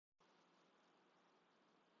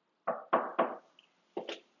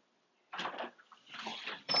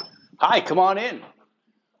Hi, come on in.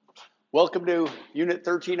 Welcome to Unit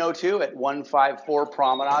 1302 at 154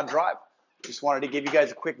 Promenade Drive. Just wanted to give you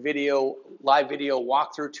guys a quick live video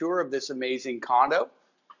walkthrough tour of this amazing condo.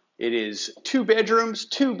 It is 2 bedrooms,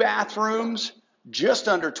 2 bathrooms, just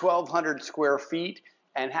under 1,200 square feet,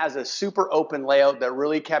 and has a super open layout that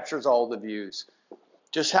really captures all the views.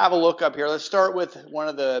 Just have a look up here. Let's start with one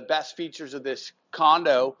of the best features of this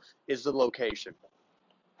condo is the location.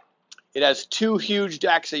 It has 2 huge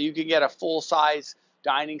decks that you can get a full-size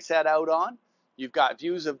dining set out on. You've got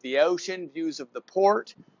views of the ocean, views of the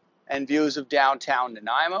port, and views of downtown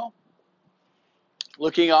Nanaimo.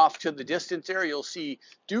 Looking off to the distance there, you'll see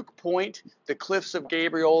Duke Point, the cliffs of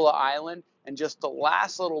Gabriola Island, and just the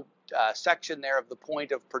last little section there of the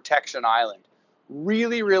Point of Protection Island.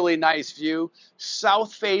 Really, really nice view,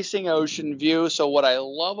 south-facing ocean view. So what I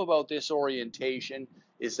love about this orientation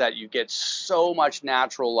is that you get so much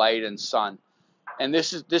natural light and sun. And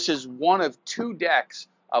this is one of 2 decks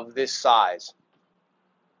of this size.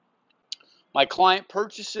 My client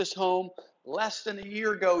purchased this home less than a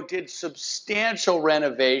year ago, did substantial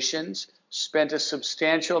renovations, spent a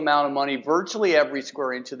substantial amount of money. Virtually every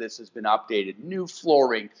square inch of this has been updated. New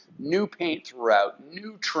flooring, new paint throughout,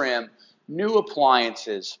 new trim, new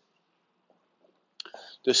appliances.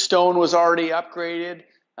 The stone was already upgraded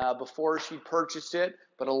before she purchased it,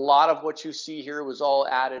 but a lot of what you see here was all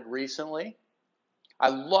added recently. I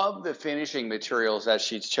love the finishing materials that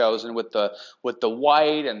she's chosen with the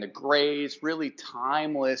white and the grays, really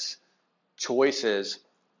timeless choices.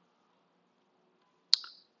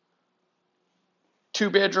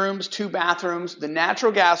 2 bedrooms, 2 bathrooms. The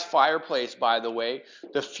natural gas fireplace, by the way,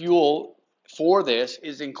 the fuel for this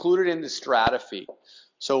is included in the strata fee.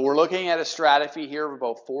 So we're looking at a strata fee here of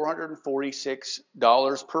about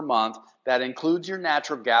 $446 per month. That includes your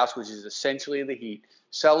natural gas, which is essentially the heat.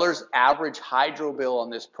 Seller's average hydro bill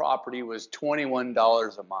on this property was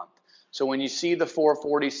 $21 a month. So when you see the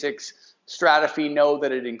 $446 strata fee, know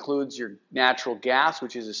that it includes your natural gas,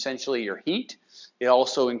 which is essentially your heat. It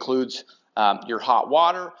also includes your hot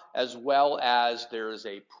water, as well as there's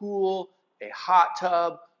a pool, a hot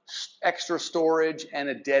tub, extra storage, and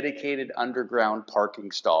a dedicated underground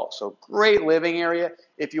parking stall. So great living area.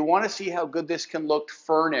 If you want to see how good this can look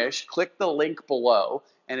furnished, click the link below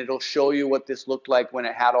and it'll show you what this looked like when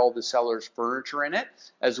it had all the seller's furniture in it.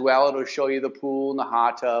 As well, it'll show you the pool and the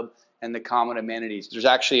hot tub and the common amenities. There's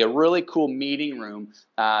actually a really cool meeting room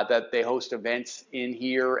that they host events in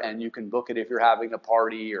here, and you can book it if you're having a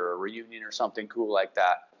party or a reunion or something cool like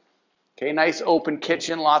that. Okay, nice open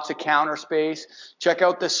kitchen, lots of counter space. Check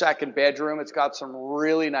out the 2nd bedroom. It's got some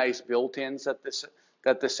really nice built-ins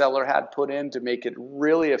that the seller had put in to make it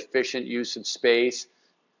really efficient use of space.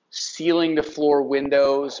 Ceiling to floor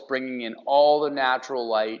windows, bringing in all the natural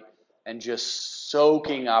light and just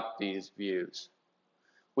soaking up these views.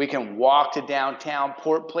 We can walk to downtown.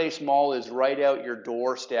 Port Place Mall is right out your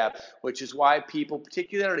doorstep, which is why people,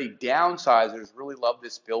 particularly downsizers, really love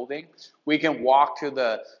this building. We can walk to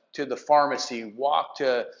the pharmacy, walk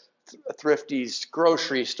to Thrifty's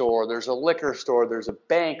grocery store. There's a liquor store. There's a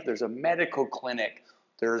bank. There's a medical clinic.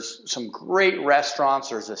 There's some great restaurants.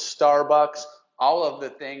 There's a Starbucks. All of the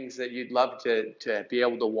things that you'd love to be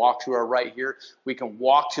able to walk to are right here. We can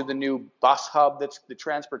walk to the new bus hub, that's the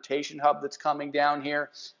transportation hub that's coming down here.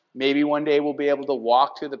 Maybe one day we'll be able to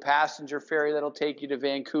walk to the passenger ferry that'll take you to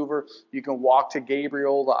Vancouver. You can walk to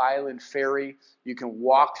Gabriola Island Ferry. You can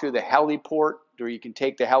walk to the heliport, or you can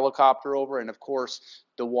take the helicopter over, and of course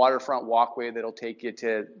the waterfront walkway that'll take you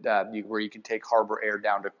to where you can take Harbor Air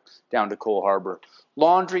down to Cole Harbor.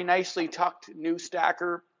 Laundry, nicely tucked, new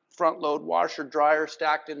stacker. Front load washer dryer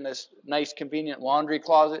stacked in this nice convenient laundry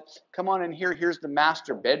closet. Come on in here. Here's the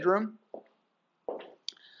master bedroom.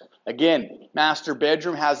 Again, master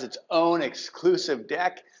bedroom has its own exclusive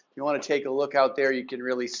deck. If you want to take a look out there, you can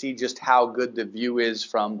really see just how good the view is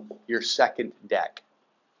from your 2nd deck.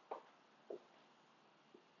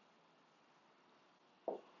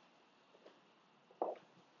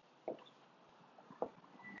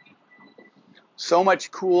 So much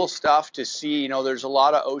cool stuff to see. You know, there's a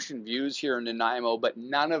lot of ocean views here in Nanaimo, but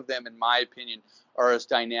none of them, in my opinion, are as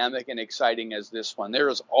dynamic and exciting as this one. There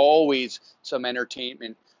is always some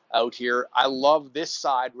entertainment out here. I love this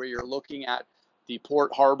side where you're looking at the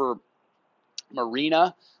Port Harbor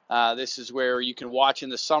Marina. This is where you can watch in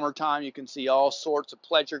the summertime. You can see all sorts of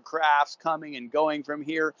pleasure crafts coming and going from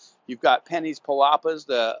here. You've got Penny's Palapas,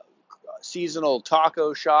 the seasonal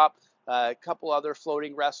taco shop. A couple other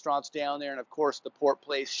floating restaurants down there, and of course the Port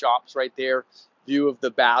Place shops right there. View of the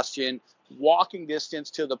Bastion. Walking distance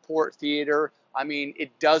to the Port Theater. I mean,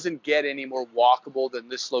 it doesn't get any more walkable than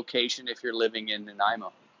this location if you're living in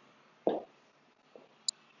Nanaimo.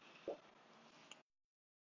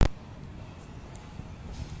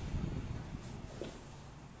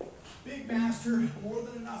 Big master, more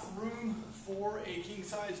than enough room for a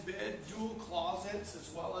king-size bed, dual closets, as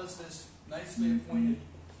well as this nicely appointed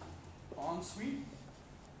ensuite.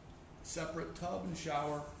 Separate tub and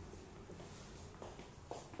shower.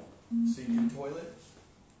 Sink and toilet.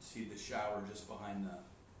 See the shower just behind the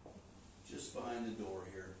door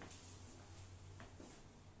here.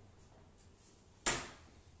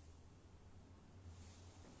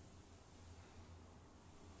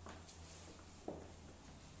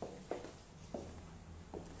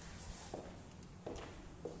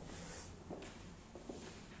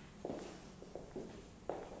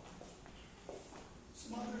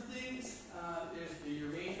 Some other things, there's your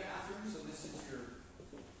main bathroom, so this is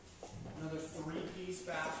another 3-piece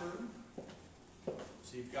bathroom.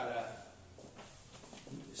 So you've got a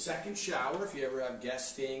second shower if you ever have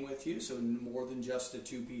guests staying with you, so more than just a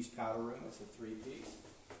 2-piece powder room, it's a 3-piece.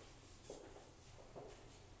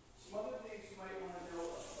 Some other things you might want to know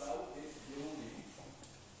about this building.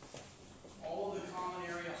 All of the common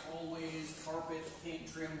area hallways, carpets,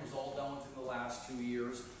 paint trim was all done within the last 2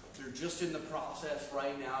 years. They're just in the process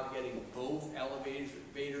right now of getting both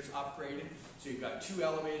elevators upgraded. So you've got 2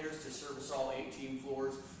 elevators to service all 18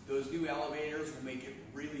 floors. Those new elevators will make it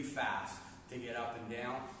really fast to get up and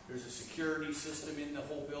down. There's a security system in the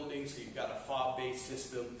whole building, so you've got a fob-based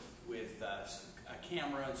system with a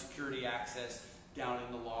camera and security access down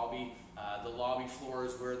in the lobby. The lobby floor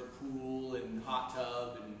is where the pool and hot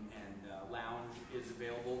tub and lounge is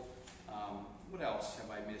available. What else have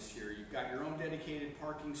I missed here? You've got your own dedicated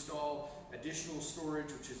parking stall, additional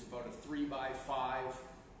storage, which is about a 3x5.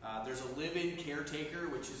 There's a live-in caretaker,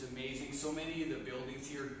 which is amazing. So many of the buildings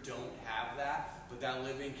here don't have that, but that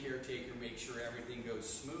live-in caretaker makes sure everything goes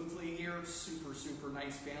smoothly here. Super, super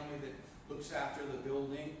nice family that looks after the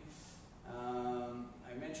building.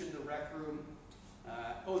 I mentioned the rec room.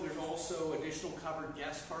 There's also additional covered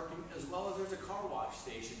guest parking, as well as there's a car wash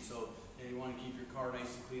station. So if you want to keep your car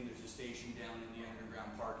nice and clean, there's a station down in the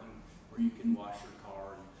underground parking where you can wash your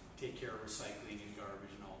car and take care of recycling and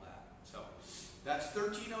garbage and all that. So that's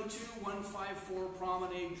 1302-154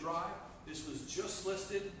 Promenade Drive. This was just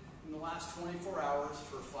listed in the last 24 hours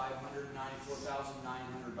for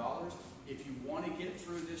 $594,900. If you want to get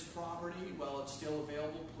through this property while it's still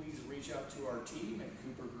available, please reach out to our team at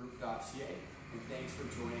coopergroup.ca. And thanks for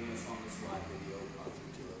joining us on this live video.